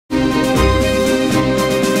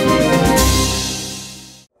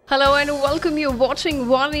Hello and welcome. You're watching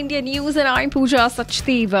One India News and I'm Pooja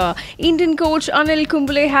Sachdeva. Indian coach Anil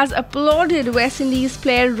Kumble has applauded West Indies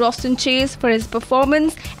player Roston Chase for his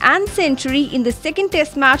performance and century in the second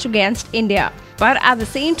test match against India. But at the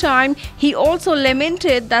same time, he also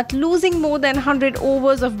lamented that losing more than 100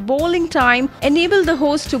 overs of bowling time enabled the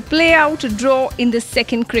host to play out a draw in the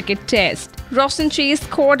second cricket test. Roston Chase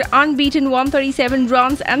scored unbeaten 137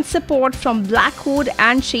 runs and support from Blackwood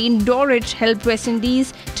and Shane Dowrich helped West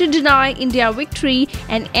Indies to deny India victory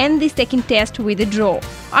and end the second test with a draw.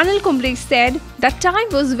 Anil Kumble said that time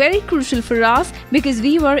was very crucial for us because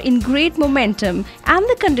we were in great momentum and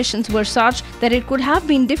the conditions were such that it could have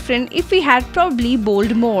been different if we had probably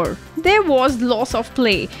bowled more. There was loss of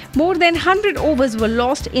play. More than 100 overs were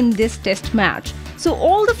lost in this test match. So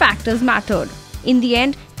all the factors mattered. In the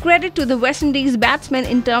end, credit to the West Indies batsmen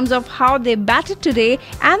in terms of how they batted today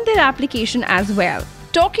and their application as well.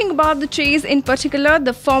 Talking about the chase in particular,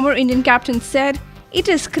 the former Indian captain said, "It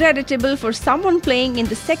is creditable for someone playing in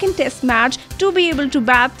the second test match to be able to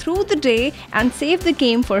bat through the day and save the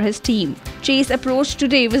game for his team. Chase's approach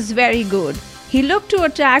today was very good. He looked to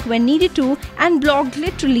attack when needed to and blocked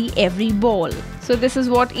literally every ball." So this is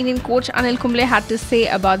what Indian coach Anil Kumble had to say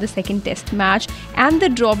about the second test match and the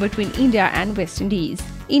draw between India and West Indies.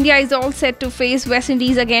 India is all set to face West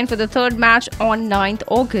Indies again for the third match on 9th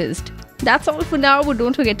August. That's all for now, but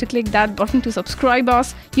don't forget to click that button to subscribe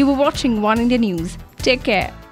us. You were watching One India News. Take care.